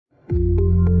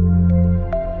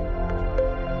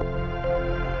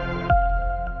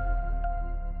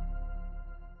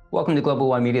Welcome to Global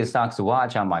One Media Stocks to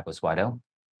Watch. I'm Michael Swido.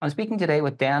 I'm speaking today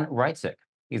with Dan Reitzik.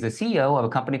 He's the CEO of a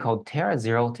company called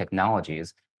TerraZero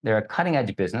Technologies. They're a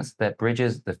cutting-edge business that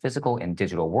bridges the physical and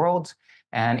digital worlds.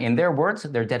 And in their words,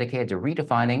 they're dedicated to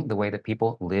redefining the way that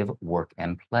people live, work,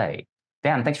 and play.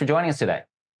 Dan, thanks for joining us today.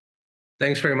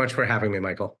 Thanks very much for having me,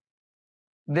 Michael.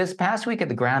 This past week at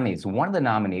the Grammys, one of the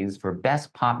nominees for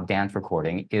Best Pop Dance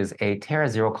Recording is a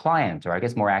TerraZero client, or I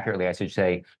guess more accurately, I should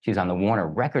say she's on the Warner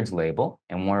Records label,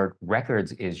 and Warner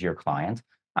Records is your client.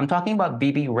 I'm talking about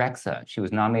BB Rexa. She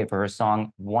was nominated for her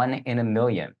song One in a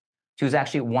Million. She was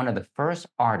actually one of the first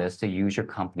artists to use your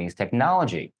company's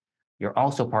technology. You're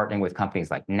also partnering with companies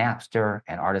like Napster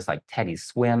and artists like Teddy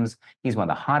Swims. He's one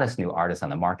of the hottest new artists on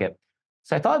the market.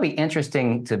 So I thought it'd be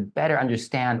interesting to better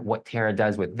understand what Terra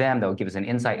does with them. That will give us an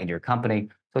insight into your company.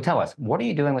 So tell us, what are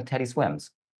you doing with Teddy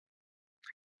Swims?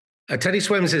 Teddy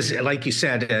Swims is, like you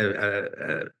said,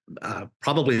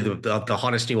 probably the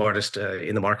hottest new artist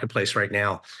in the marketplace right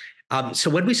now. So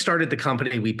when we started the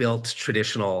company, we built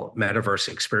traditional metaverse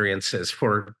experiences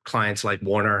for clients like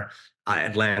Warner,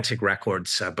 Atlantic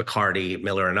Records, Bacardi,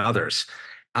 Miller, and others.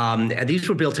 And these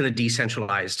were built in a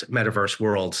decentralized metaverse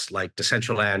worlds like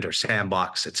Decentraland or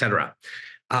Sandbox, et cetera.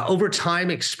 Over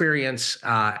time, experience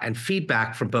and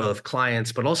feedback from both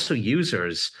clients, but also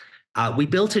users, we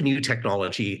built a new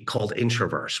technology called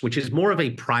Intraverse, which is more of a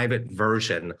private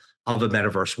version of a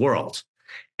metaverse world.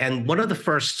 And one of the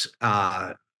first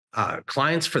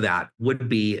clients for that would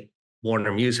be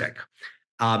Warner Music.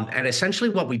 And essentially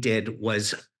what we did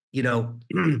was,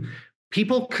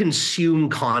 people consume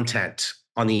content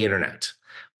on the internet.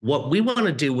 What we want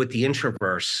to do with the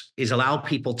Intraverse is allow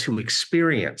people to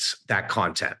experience that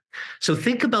content. So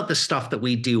think about the stuff that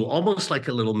we do almost like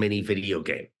a little mini video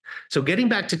game. So getting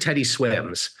back to Teddy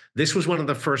Swims, this was one of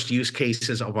the first use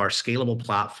cases of our scalable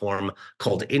platform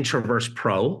called Intraverse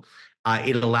Pro.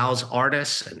 It allows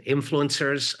artists and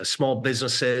influencers, small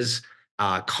businesses,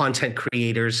 content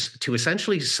creators to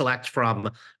essentially select from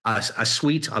a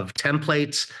suite of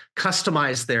templates,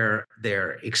 customize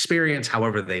their experience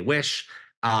however they wish,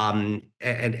 and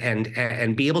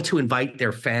be able to invite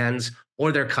their fans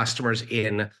or their customers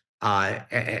into an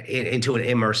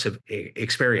immersive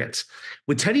experience.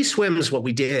 With Teddy Swims, what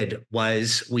we did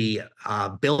was we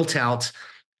built out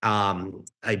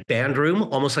a band room,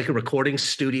 almost like a recording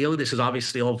studio. This is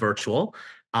obviously all virtual.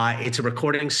 It's a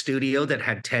recording studio that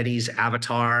had Teddy's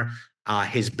avatar,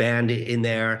 his band in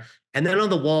there. And then on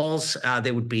the walls,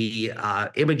 there would be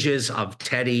images of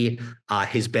Teddy,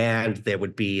 his band. There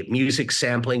would be music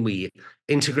sampling. We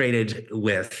integrated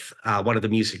with one of the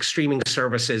music streaming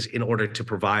services in order to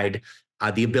provide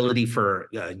the ability for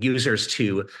users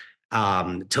to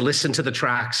listen to the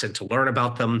tracks and to learn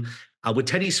about them. With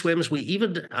Teddy Swims, we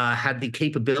even had the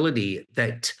capability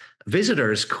that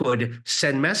visitors could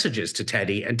send messages to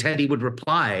Teddy, and Teddy would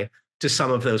reply to some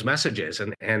of those messages.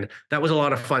 And that was a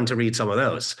lot of fun to read some of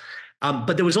those.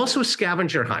 But there was also a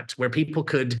scavenger hunt where people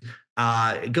could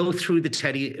go through the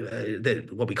Teddy,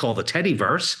 what we call the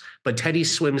Teddyverse, but Teddy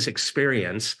Swims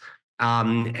experience,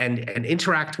 and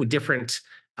interact with different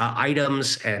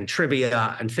items and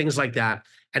trivia and things like that,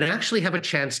 and actually have a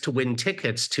chance to win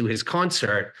tickets to his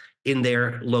concert in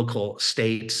their local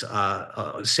state,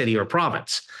 city, or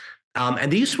province.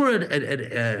 And these were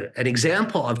an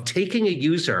example of taking a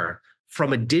user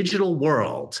from a digital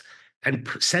world and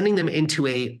sending them into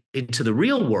the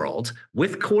real world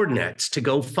with coordinates to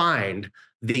go find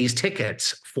these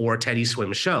tickets for Teddy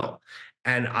Swims' show.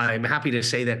 And I'm happy to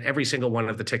say that every single one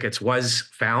of the tickets was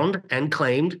found and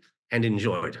claimed and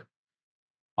enjoyed.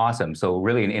 Awesome. So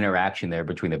really an interaction there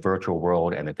between the virtual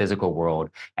world and the physical world.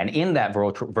 And in that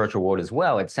virtual world as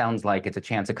well, it sounds like it's a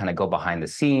chance to kind of go behind the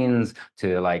scenes,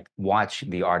 to like watch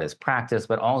the artist practice,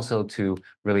 but also to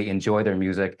really enjoy their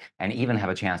music and even have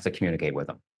a chance to communicate with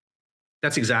them.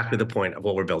 That's exactly the point of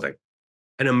what we're building,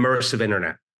 an immersive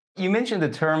internet. You mentioned the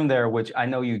term there, which I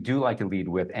know you do like to lead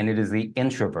with, and it is the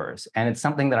Intraverse. And it's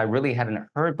something that I really hadn't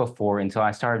heard before until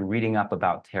I started reading up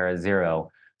about TerraZero.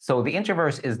 So the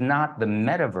Intraverse is not the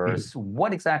metaverse.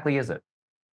 What exactly is it?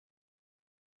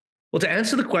 Well, to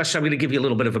answer the question, I'm going to give you a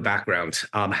little bit of a background,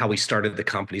 how we started the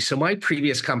company. So my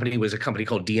previous company was a company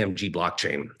called DMG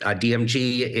Blockchain.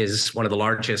 DMG is one of the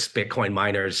largest Bitcoin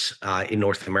miners in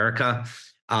North America.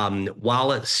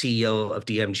 While as CEO of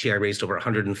DMG, I raised over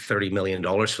 $130 million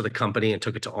for the company and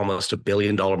took it to almost $1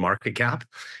 billion market cap.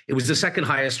 It was the second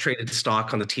highest traded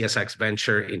stock on the TSX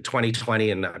Venture in 2020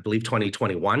 and I believe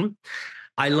 2021.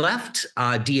 I left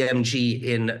DMG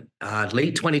in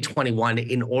late 2021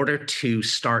 in order to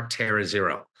start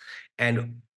TerraZero.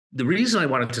 And the reason I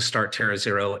wanted to start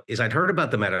TerraZero is I'd heard about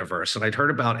the metaverse and I'd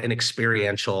heard about an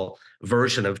experiential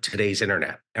version of today's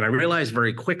internet. And I realized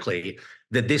very quickly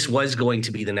that this was going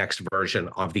to be the next version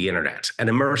of the internet, an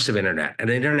immersive internet, an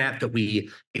internet that we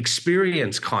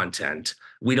experience content,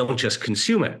 we don't just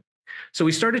consume it. So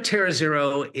we started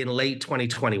TerraZero in late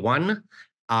 2021,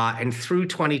 and through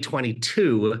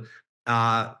 2022,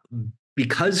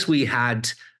 because we had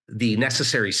the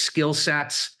necessary skill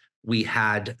sets, we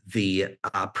had the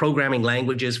programming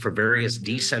languages for various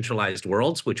decentralized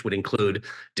worlds, which would include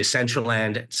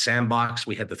Decentraland, Sandbox.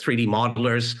 We had the 3D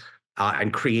modelers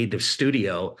and Creative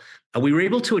Studio. We were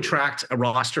able to attract a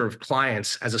roster of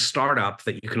clients as a startup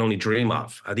that you can only dream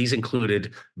of. These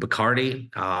included Bacardi,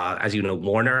 as you know,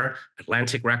 Warner,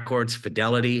 Atlantic Records,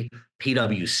 Fidelity,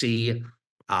 PwC,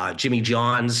 Jimmy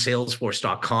John's,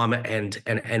 Salesforce.com,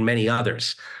 and many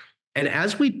others. And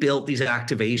as we built these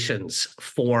activations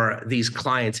for these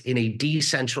clients in a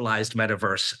decentralized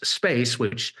metaverse space,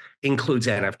 which includes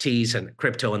NFTs and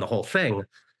crypto and the whole thing,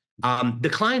 the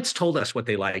clients told us what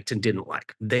they liked and didn't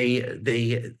like.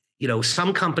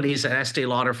 Some companies, at Estee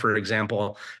Lauder, for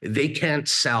example, they can't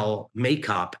sell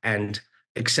makeup and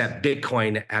accept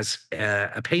Bitcoin as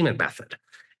a payment method.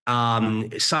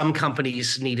 Some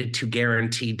companies needed to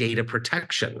guarantee data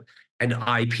protection and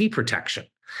IP protection.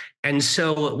 And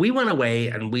so we went away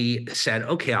and we said,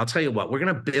 okay, I'll tell you what, we're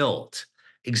going to build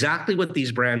exactly what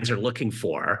these brands are looking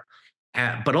for,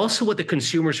 but also what the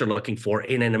consumers are looking for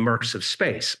in an immersive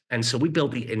space. And so we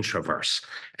built the Intraverse.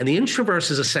 And the Intraverse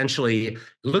is essentially,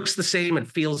 looks the same and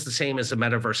feels the same as a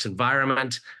metaverse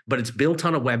environment, but it's built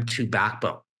on a Web 2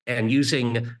 backbone. And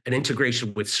using an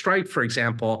integration with Stripe, for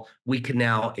example, we can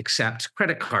now accept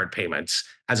credit card payments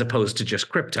as opposed to just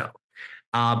crypto.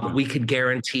 We could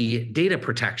guarantee data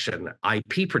protection,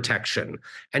 IP protection,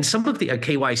 and some of the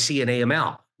KYC and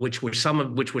AML, which were some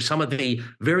of the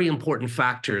very important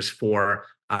factors for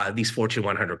these Fortune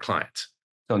 100 clients.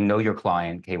 So know your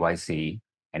client, KYC,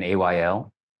 and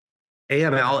AYL?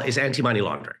 AML is anti-money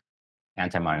laundering.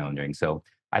 Anti-money laundering. So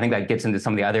I think that gets into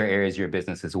some of the other areas of your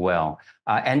business as well.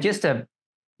 And just to,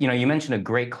 you mentioned a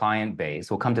great client base.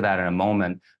 We'll come to that in a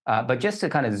moment. But just to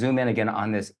kind of zoom in again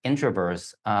on this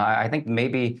Intraverse, I think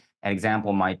maybe an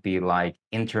example might be like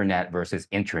internet versus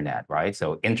intranet, right?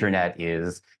 So internet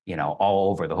is,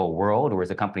 all over the whole world, whereas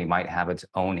a company might have its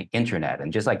own internet.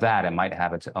 And just like that, it might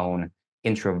have its own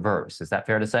Intraverse. Is that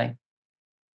fair to say?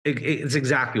 It's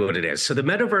exactly what it is. So the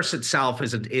metaverse itself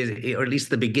is, or at least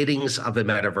the beginnings of the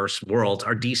metaverse world,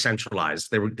 are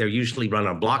decentralized. They're usually run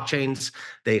on blockchains.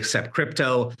 They accept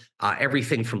crypto.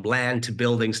 Everything from land to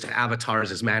buildings to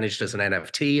avatars is managed as an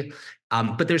NFT.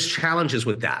 But there's challenges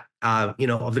with that. Of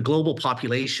the global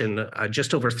population,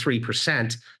 just over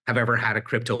 3% have ever had a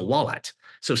crypto wallet.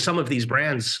 So some of these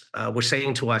brands were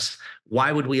saying to us,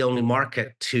 why would we only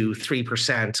market to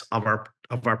 3% of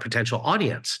our potential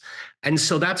audience? And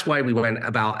so that's why we went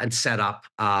about and set up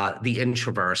the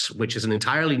Intraverse, which is an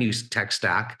entirely new tech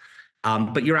stack.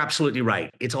 But you're absolutely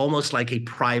right. It's almost like a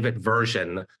private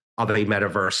version of a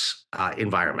metaverse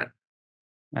environment.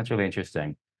 That's really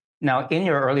interesting. Now, in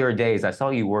your earlier days, I saw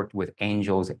you worked with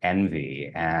Angel's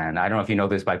Envy. And I don't know if you know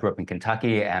this, but I grew up in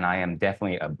Kentucky, and I am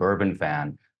definitely a bourbon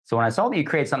fan. So when I saw that you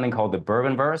created something called the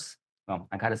Bourbonverse, well,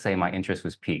 I got to say my interest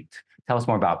was piqued. Tell us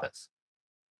more about this.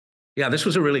 Yeah, this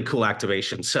was a really cool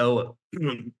activation. So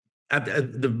at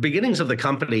the beginnings of the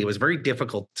company, it was very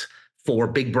difficult for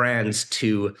big brands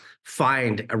to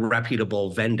find a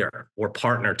reputable vendor or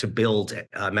partner to build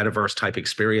metaverse type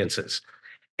experiences.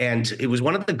 And it was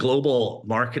one of the global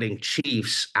marketing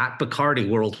chiefs at Bacardi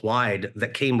worldwide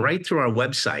that came right through our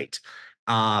website.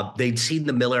 They'd seen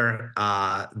the Miller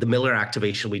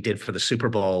activation we did for the Super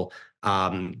Bowl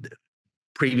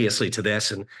previously to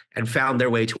this, and found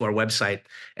their way to our website.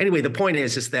 Anyway, the point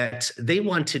is that they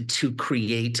wanted to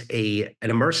create an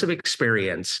immersive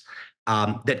experience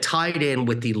that tied in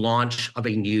with the launch of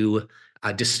a new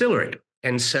distillery.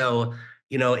 And so,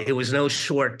 it was no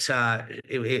short.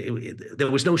 There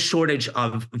was no shortage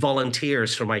of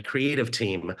volunteers from my creative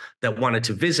team that wanted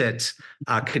to visit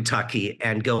Kentucky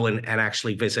and go and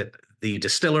actually visit the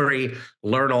distillery,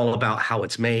 learn all about how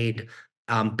it's made.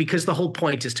 Because the whole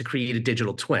point is to create a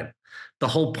digital twin. The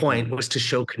whole point was to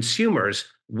show consumers,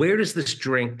 where does this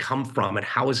drink come from and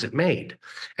how is it made?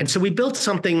 And so we built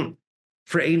something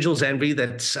for Angel's Envy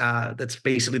that's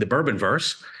basically the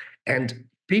Bourbonverse. And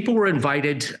people were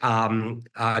invited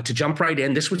to jump right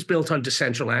in. This was built on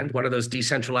Decentraland, one of those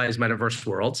decentralized metaverse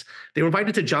worlds. They were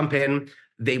invited to jump in.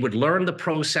 They would learn the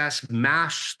process,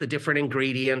 mash the different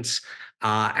ingredients,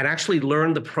 and actually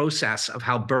learn the process of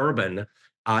how bourbon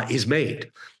is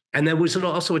made. And there was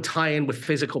also a tie-in with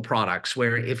physical products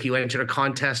where if you entered a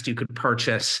contest, you could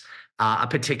purchase a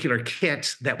particular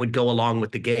kit that would go along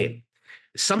with the game.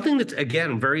 Something that's,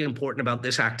 again, very important about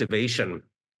this activation,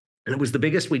 and it was the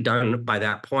biggest we'd done by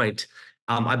that point.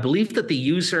 I believe that the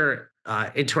user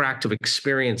interactive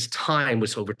experience time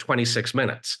was over 26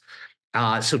 minutes.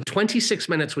 So 26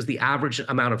 minutes was the average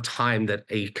amount of time that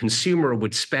a consumer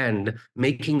would spend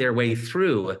making their way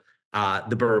through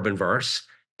the Bourbonverse,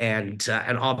 and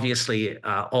obviously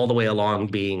all the way along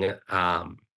being,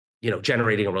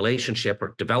 generating a relationship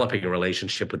or developing a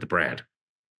relationship with the brand.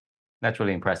 That's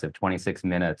really impressive. 26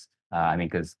 minutes. I mean,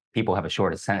 because people have a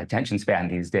short attention span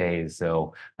these days.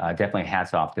 So definitely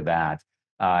hats off to that.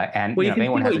 And well, if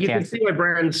anyone has a chance,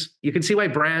 you can see why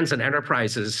brands and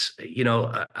enterprises,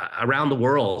 around the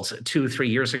world 2-3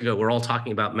 years ago, we're all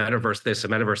talking about metaverse this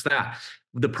and metaverse that.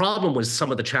 The problem was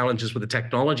some of the challenges with the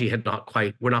technology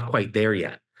we're not quite there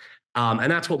yet.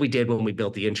 And that's what we did when we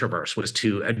built the Intraverse, was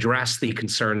to address the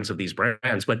concerns of these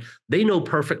brands. But they know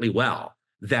perfectly well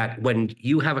that when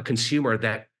you have a consumer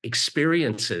that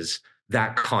experiences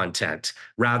that content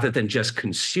rather than just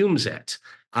consumes it,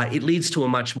 it leads to a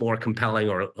much more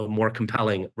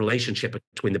compelling relationship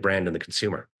between the brand and the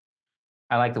consumer.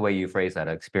 I like the way you phrase that,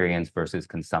 experience versus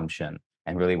consumption,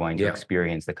 and really wanting to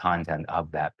experience the content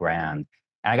of that brand.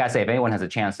 And I gotta say, if anyone has a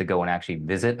chance to go and actually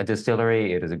visit a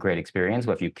distillery, it is a great experience.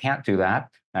 But if you can't do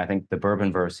that, I think the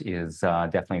Bourbonverse is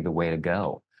definitely the way to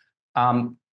go.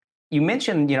 You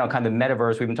mentioned, kind of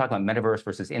metaverse. We've been talking about metaverse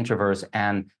versus introverse,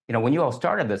 and when you all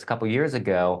started this a couple of years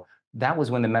ago, that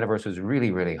was when the metaverse was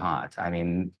really, really hot. I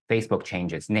mean, Facebook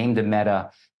changed its name to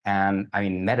Meta, and I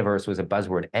mean, metaverse was a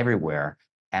buzzword everywhere,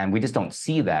 and we just don't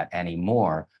see that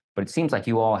anymore. But it seems like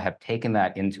you all have taken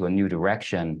that into a new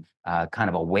direction, kind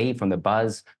of away from the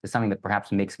buzz to something that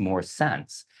perhaps makes more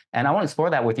sense. And I want to explore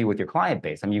that with you with your client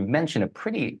base. I mean, you've mentioned a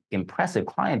pretty impressive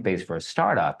client base for a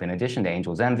startup, in addition to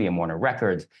Angels Envy and Warner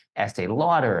Records, Estee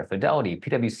Lauder, Fidelity,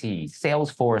 PwC,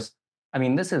 Salesforce. I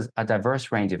mean, this is a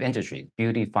diverse range of industries: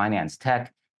 beauty, finance,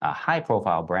 tech,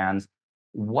 high-profile brands.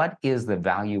 What is the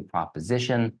value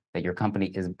proposition that your company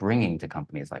is bringing to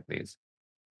companies like these?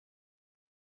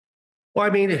 Well, I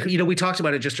mean, we talked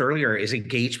about it just earlier, is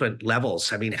engagement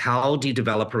levels. I mean, how do you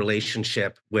develop a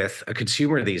relationship with a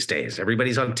consumer these days?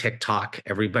 Everybody's on TikTok.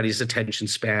 Everybody's attention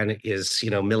span is,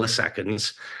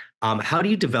 milliseconds. How do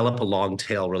you develop a long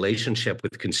tail relationship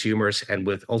with consumers and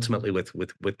ultimately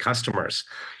with customers?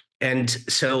 And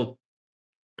so,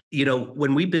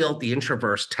 when we built the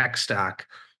Intraverse tech stack,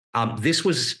 this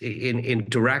was in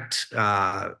direct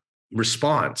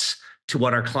response to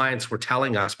what our clients were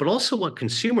telling us, but also what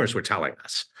consumers were telling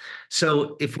us.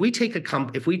 So if we take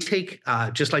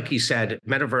just like you said,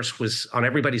 metaverse was on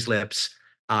everybody's lips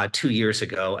 2 years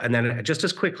ago, and then just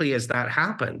as quickly as that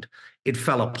happened, it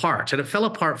fell apart. And it fell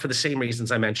apart for the same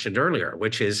reasons I mentioned earlier,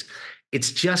 which is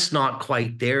it's just not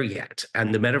quite there yet.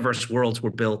 And the metaverse worlds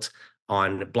were built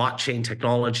on blockchain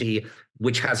technology,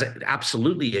 which has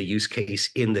absolutely a use case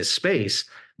in this space,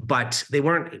 but they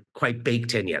weren't quite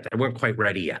baked in yet. They weren't quite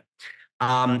ready yet.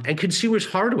 And consumers'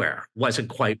 hardware wasn't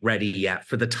quite ready yet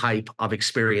for the type of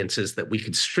experiences that we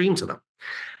could stream to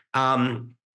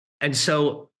them. And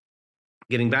so,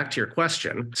 getting back to your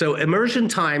question, so immersion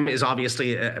time is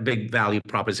obviously a big value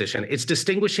proposition. It's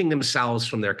distinguishing themselves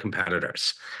from their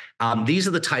competitors. These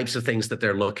are the types of things that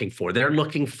they're looking for. They're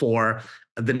looking for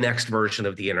the next version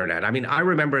of the internet. I mean, I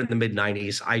remember in the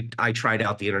mid-90s, I tried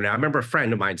out the internet. I remember a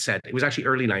friend of mine said, it was actually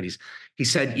early 90s, he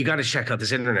said, "You got to check out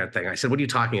this internet thing." I said, "What are you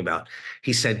talking about?"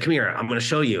 He said, "Come here, I'm going to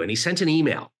show you." And he sent an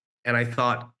email. And I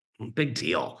thought, big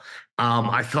deal.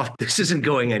 I thought, this isn't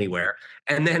going anywhere.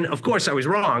 And then, of course, I was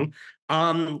wrong.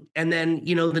 And then,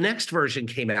 the next version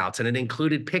came out and it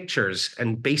included pictures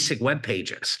and basic web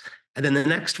pages. And then the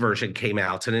next version came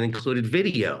out and it included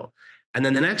video. And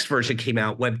then the next version came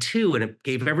out, Web 2, and it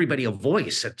gave everybody a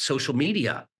voice, and social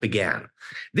media began.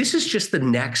 This is just the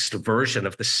next version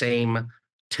of the same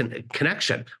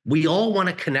connection. We all want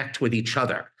to connect with each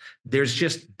other. There's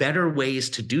just better ways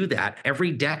to do that.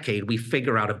 Every decade, we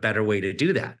figure out a better way to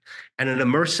do that. And an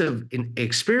immersive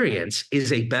experience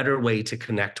is a better way to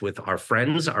connect with our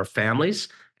friends, our families,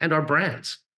 and our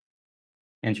brands.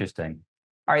 Interesting.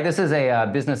 All right, this is a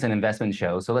business and investment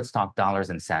show, so let's talk dollars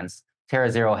and cents.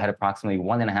 TerraZero had approximately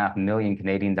 1.5 million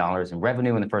Canadian dollars in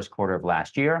revenue in the first quarter of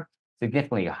last year,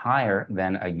 significantly higher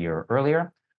than a year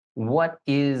earlier. What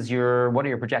are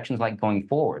your projections like going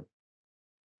forward?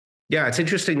 Yeah, it's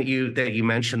interesting that you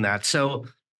mentioned that. So,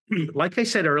 like I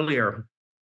said earlier,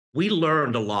 we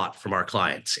learned a lot from our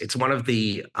clients. It's one of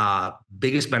the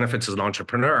biggest benefits as an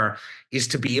entrepreneur is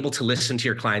to be able to listen to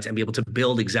your clients and be able to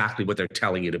build exactly what they're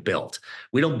telling you to build.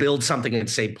 We don't build something and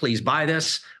say, please buy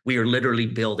this. We are literally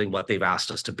building what they've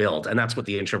asked us to build. And that's what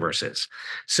the Intraverse is.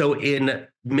 So in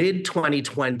mid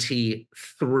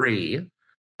 2023,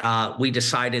 we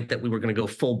decided that we were going to go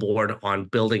full board on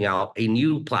building out a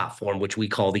new platform, which we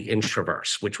call the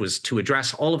Intraverse, which was to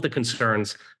address all of the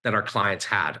concerns that our clients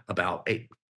had about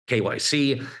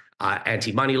KYC,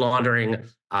 anti-money laundering,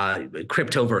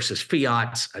 crypto versus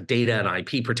fiat, data and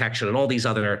IP protection, and all these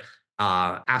other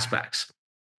aspects.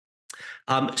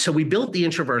 So we built the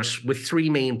Intraverse with three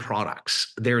main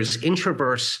products. There's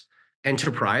Intraverse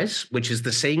Enterprise, which is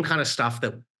the same kind of stuff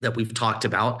that we've talked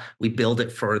about. We build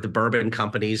it for the bourbon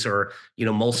companies, or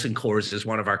Molson Coors is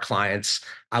one of our clients.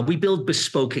 We build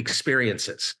bespoke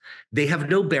experiences. They have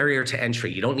no barrier to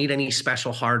entry. You don't need any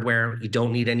special hardware. You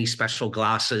don't need any special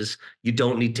glasses. You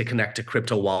don't need to connect a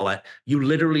crypto wallet. You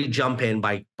literally jump in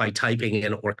by typing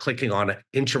in or clicking on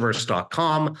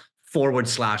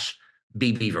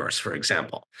intraverse.com/BBverse, for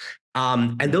example.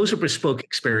 And those are bespoke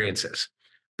experiences.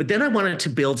 But then I wanted to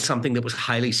build something that was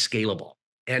highly scalable.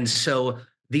 And so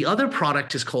the other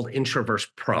product is called Intraverse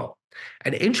Pro.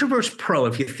 And Intraverse Pro,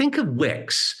 if you think of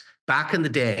Wix, back in the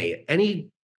day, any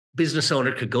business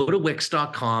owner could go to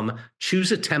Wix.com,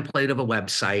 choose a template of a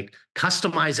website,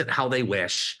 customize it how they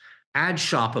wish, add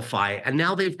Shopify, and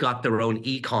now they've got their own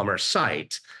e-commerce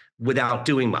site without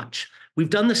doing much.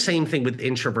 We've done the same thing with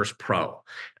Intraverse Pro.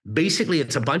 Basically,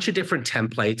 it's a bunch of different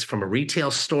templates from a retail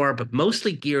store, but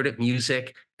mostly geared at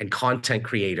music and content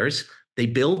creators. They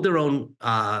build their own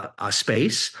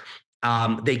space.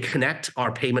 They connect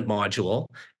our payment module,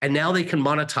 and now they can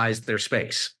monetize their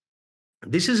space.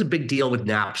 This is a big deal with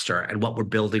Napster and what we're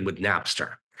building with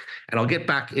Napster. And I'll get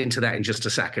back into that in just a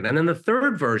second. And then the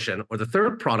third version, or the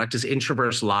third product, is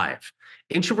Intraverse Live.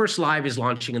 Intraverse Live is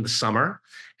launching in the summer.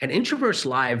 And Intraverse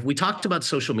Live, we talked about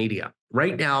social media.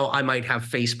 Right now, I might have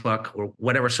Facebook or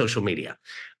whatever social media.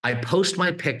 I post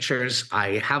my pictures,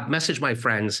 I have messaged my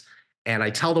friends, and I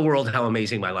tell the world how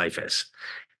amazing my life is.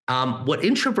 What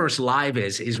Intraverse Live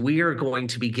is we are going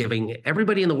to be giving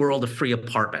everybody in the world a free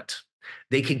apartment.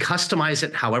 They can customize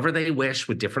it however they wish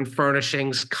with different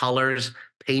furnishings, colors,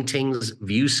 paintings,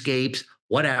 viewscapes,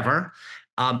 whatever.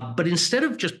 But instead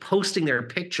of just posting their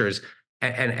pictures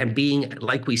and being,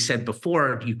 like we said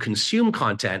before, you consume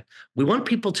content, we want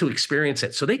people to experience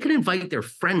it. So they can invite their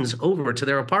friends over to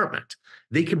their apartment.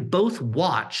 They can both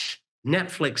watch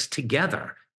Netflix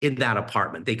together in that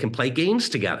apartment. They can play games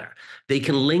together. They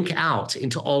can link out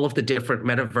into all of the different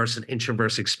metaverse and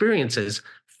intraverse experiences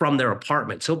from their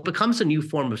apartment. So it becomes a new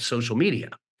form of social media.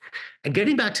 And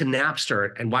getting back to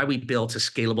Napster and why we built a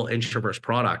scalable intraverse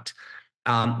product,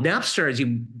 Napster, as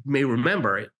you may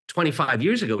remember, 25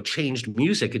 years ago, changed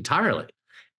music entirely.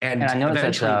 And I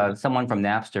noticed that someone from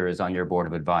Napster is on your board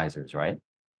of advisors, right?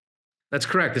 That's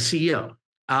correct, the CEO.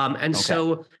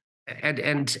 So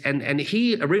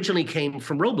he originally came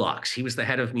from Roblox. He was the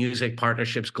head of music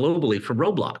partnerships globally for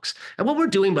Roblox. And what we're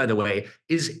doing, by the way,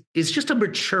 is just a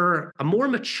more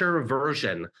mature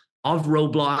version of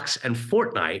Roblox and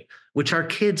Fortnite, which our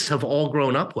kids have all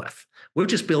grown up with. We're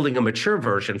just building a mature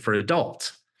version for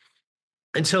adults.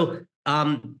 And so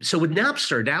with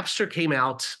Napster came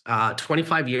out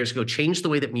 25 years ago, changed the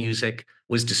way that music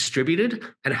was distributed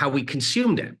and how we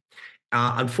consumed it.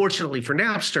 Unfortunately for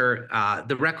Napster,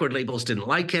 the record labels didn't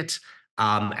like it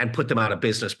and put them out of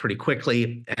business pretty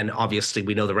quickly. And obviously,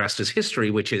 we know the rest is history,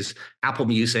 which is Apple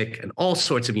Music and all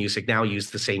sorts of music now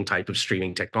use the same type of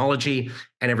streaming technology,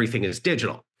 and everything is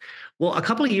digital. Well, a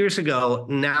couple of years ago,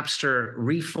 Napster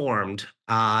reformed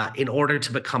in order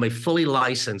to become a fully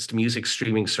licensed music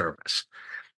streaming service.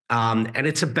 And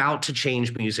it's about to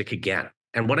change music again.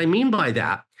 And what I mean by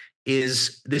that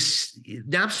is this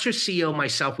Napster CEO,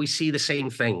 myself, we see the same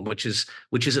thing, which is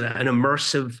an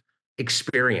immersive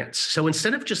experience. So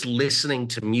instead of just listening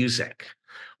to music,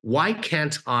 why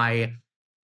can't I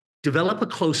develop a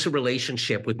closer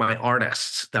relationship with my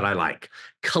artists that I like,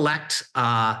 collect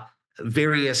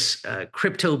various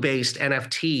crypto-based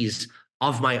NFTs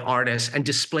of my artists and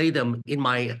display them in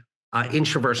my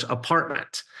Intraverse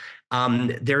apartment?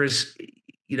 There's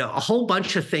a whole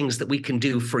bunch of things that we can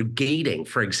do for gating,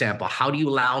 for example. How do you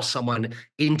allow someone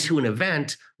into an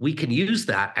event? We can use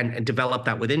that and develop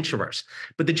that with Intraverse.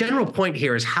 But the general point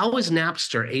here is, how is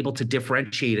Napster able to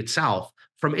differentiate itself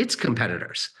from its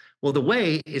competitors? Well, the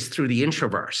way is through the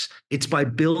Intraverse. It's by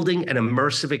building an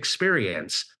immersive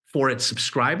experience for its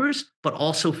subscribers, but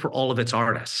also for all of its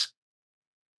artists.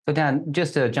 So Dan,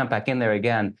 just to jump back in there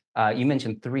again, you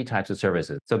mentioned three types of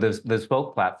services. So there's the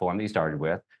bespoke platform that you started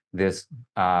with. this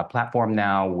platform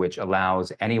now, which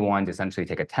allows anyone to essentially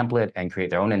take a template and create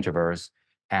their own Intraverse,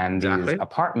 and these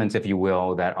apartments, if you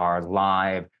will, that are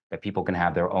live, that people can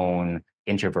have their own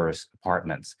Intraverse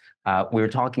apartments. We were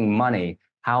talking money.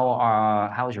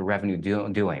 How is your revenue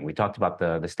doing? We talked about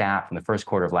the stat from the first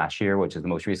quarter of last year, which is the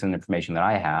most recent information that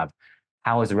I have.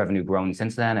 How has the revenue grown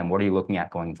since then, and what are you looking at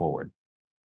going forward?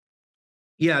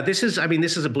 Yeah, this is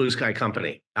a blue sky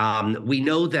company. We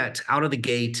know that out of the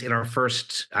gate in our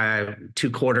first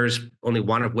 2 quarters, only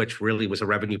one of which really was a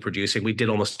revenue producing, we did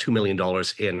almost $2 million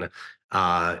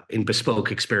in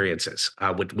bespoke experiences,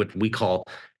 what we call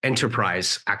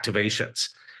enterprise activations.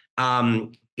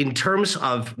 In terms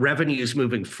of revenues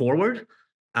moving forward,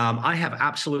 I have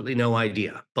absolutely no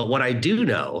idea. But what I do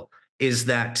know is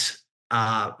that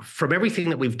from everything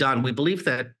that we've done, we believe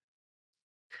that,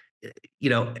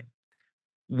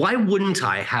 why wouldn't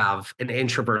I have an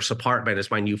Intraverse apartment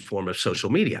as my new form of social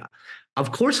media?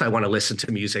 Of course, I want to listen to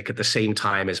music at the same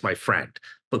time as my friend,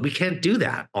 but we can't do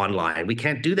that online. We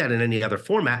can't do that in any other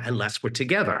format unless we're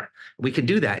together. We can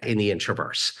do that in the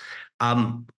Intraverse.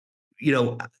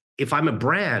 If I'm a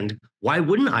brand, why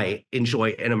wouldn't I enjoy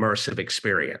an immersive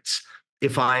experience?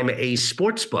 If I'm a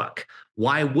sports book,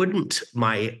 why wouldn't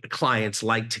my clients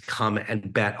like to come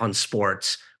and bet on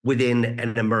sports within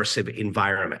an immersive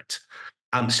environment?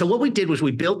 So what we did was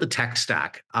we built the tech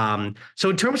stack. So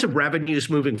in terms of revenues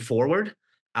moving forward,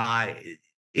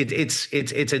 it's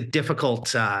difficult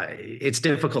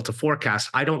to forecast.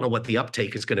 I don't know what the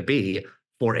uptake is going to be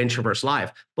for Intraverse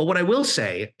Live. But what I will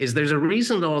say is there's a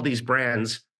reason that all these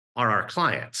brands are our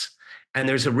clients. And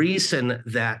there's a reason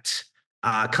that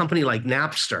a company like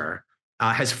Napster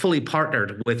has fully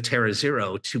partnered with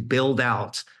TerraZero to build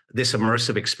out this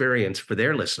immersive experience for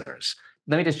their listeners.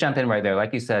 Let me just jump in right there.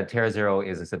 Like you said, TerraZero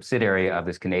is a subsidiary of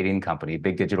this Canadian company,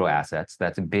 BIGG Digital Assets.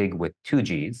 That's big with 2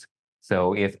 Gs.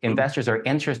 So if investors are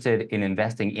interested in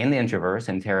investing in the Intraverse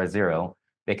and TerraZero,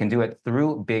 they can do it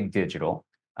through BIGG Digital.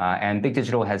 And BIGG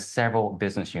Digital has several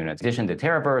business units. In addition to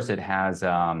TerraVerse, it has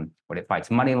it fights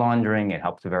money laundering. It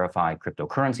helps to verify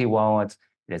cryptocurrency wallets.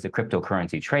 It has a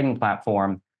cryptocurrency trading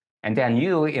platform. And Dan,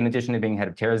 you, in addition to being head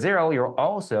of TerraZero, you're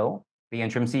also the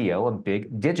interim CEO of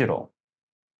BIGG Digital.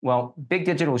 Well, BIGG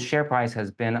Digital's share price has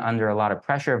been under a lot of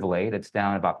pressure of late. It's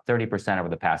down about 30% over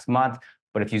the past month.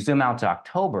 But if you zoom out to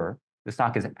October, the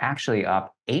stock is actually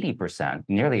up 80%,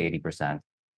 nearly 80%.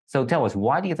 So tell us,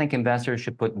 why do you think investors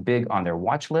should put BIGG on their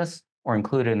watch list or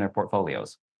include it in their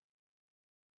portfolios?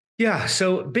 Yeah,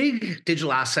 so BIGG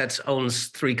Digital Assets owns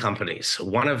 3 companies.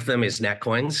 One of them is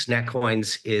Netcoins.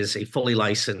 Netcoins is a fully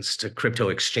licensed crypto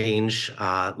exchange,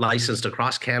 licensed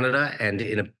across Canada and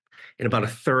in about a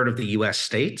third of the US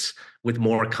states, with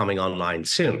more coming online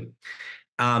soon.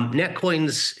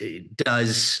 Netcoins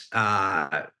does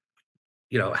 $500,000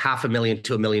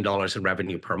 to $1 million in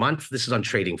revenue per month. This is on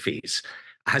trading fees.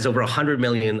 Has over 100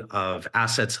 million of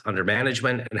assets under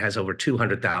management and has over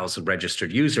 200,000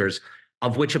 registered users,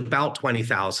 of which about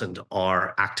 20,000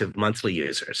 are active monthly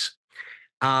users.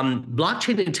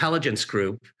 Blockchain Intelligence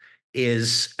Group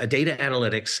is a data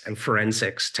analytics and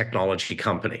forensics technology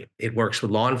company. It works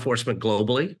with law enforcement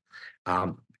globally.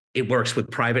 It works with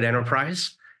private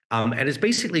enterprise, and it's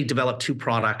basically developed 2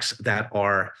 products that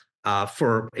are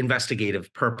for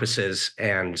investigative purposes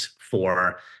and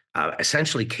for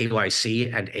essentially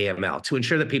KYC and AML to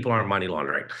ensure that people aren't money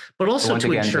laundering, but also once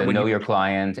to again, ensure to know your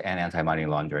client and anti-money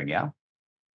laundering. Yeah.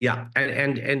 Yeah,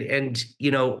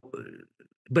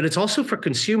 but it's also for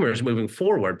consumers moving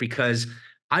forward, because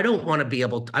I don't want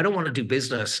to do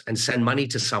business and send money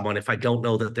to someone if I don't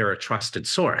know that they're a trusted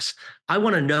source. I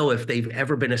want to know if they've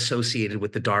ever been associated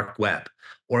with the dark web,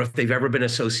 or if they've ever been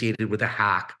associated with a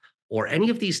hack, or any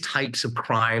of these types of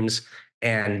crimes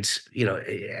and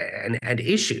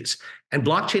issues. And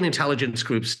Blockchain Intelligence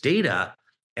Group's data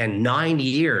and 9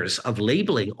 years of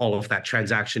labeling all of that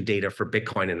transaction data for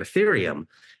Bitcoin and Ethereum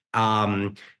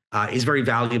is very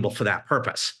valuable for that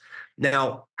purpose.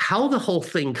 Now, how the whole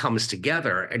thing comes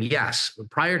together, and yes,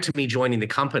 prior to me joining the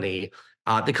company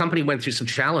went through some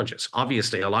challenges.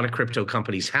 Obviously, a lot of crypto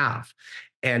companies have.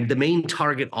 And the main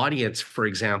target audience, for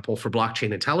example, for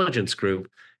Blockchain Intelligence Group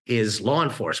is law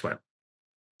enforcement.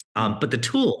 But the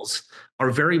tools are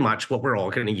very much what we're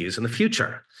all going to use in the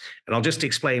future. And I'll just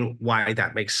explain why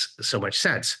that makes so much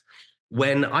sense.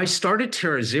 When I started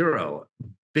TerraZero,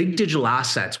 BIGG Digital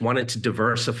Assets wanted to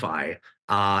diversify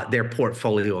their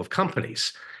portfolio of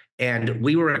companies. And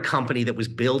we were a company that was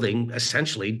building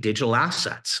essentially digital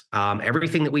assets.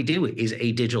 Everything that we do is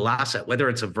a digital asset, whether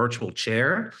it's a virtual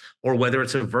chair or whether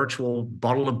it's a virtual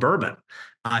bottle of bourbon.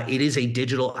 It is a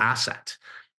digital asset.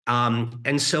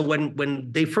 And so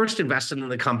when they first invested in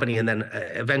the company and then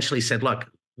eventually said, look,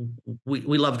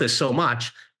 we love this so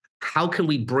much, how can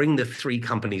we bring the three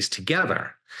companies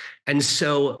together? And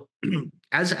so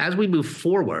as we move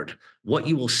forward, what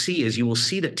you will see is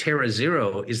that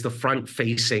TerraZero is the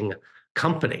front-facing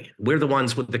company. We're the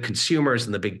ones with the consumers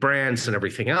and the big brands and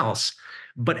everything else.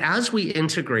 But as we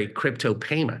integrate crypto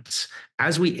payments,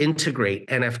 as we integrate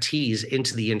NFTs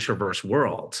into the Intraverse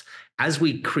world, as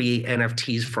we create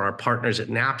NFTs for our partners at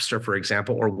Napster, for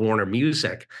example, or Warner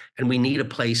Music, and we need a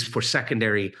place for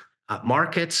secondary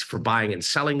markets for buying and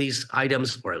selling these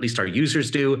items, or at least our users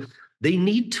do, they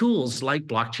need tools like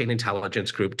blockchain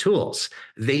intelligence group tools.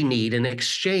 They need an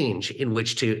exchange in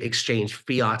which to exchange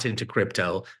fiat into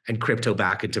crypto and crypto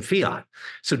back into fiat.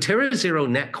 So TerraZero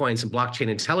Netcoins and Blockchain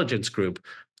Intelligence Group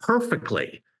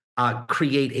perfectly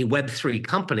create a Web3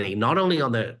 company, not only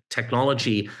on the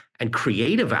technology and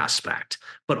creative aspect,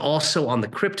 but also on the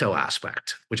crypto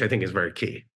aspect, which I think is very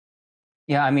key.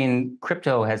 Yeah, I mean,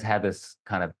 crypto has had this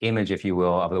kind of image, if you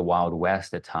will, of the Wild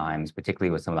West at times, particularly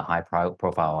with some of the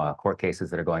high-profile court cases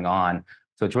that are going on.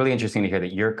 So it's really interesting to hear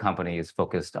that your company is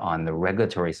focused on the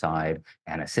regulatory side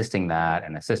and assisting that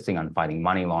and assisting on fighting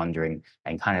money laundering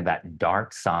and kind of that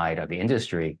dark side of the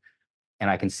industry. And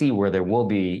I can see where there will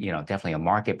be, definitely a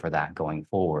market for that going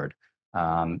forward.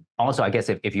 Also, I guess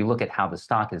if you look at how the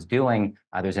stock is doing,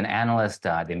 there's an analyst,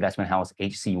 the investment house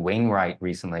HC Wainwright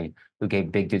recently, who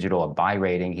gave BIGG Digital a buy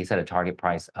rating. He set a target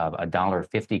price of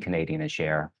 $1.50 Canadian a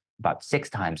share, about 6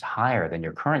 times higher than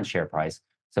your current share price.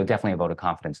 So definitely a vote of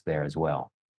confidence there as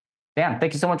well. Dan,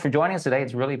 thank you so much for joining us today.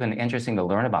 It's really been interesting to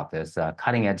learn about this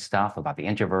cutting edge stuff, about the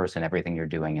Intraverse and everything you're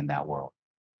doing in that world.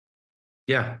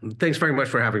 Yeah, thanks very much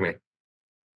for having me.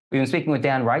 We've been speaking with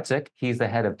Dan Reitzik. He's the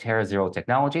head of TerraZero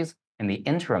Technologies and the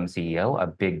interim CEO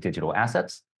of BIGG Digital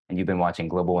Assets. And you've been watching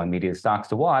Global and Media Stocks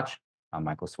to Watch. I'm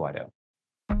Michael Swido.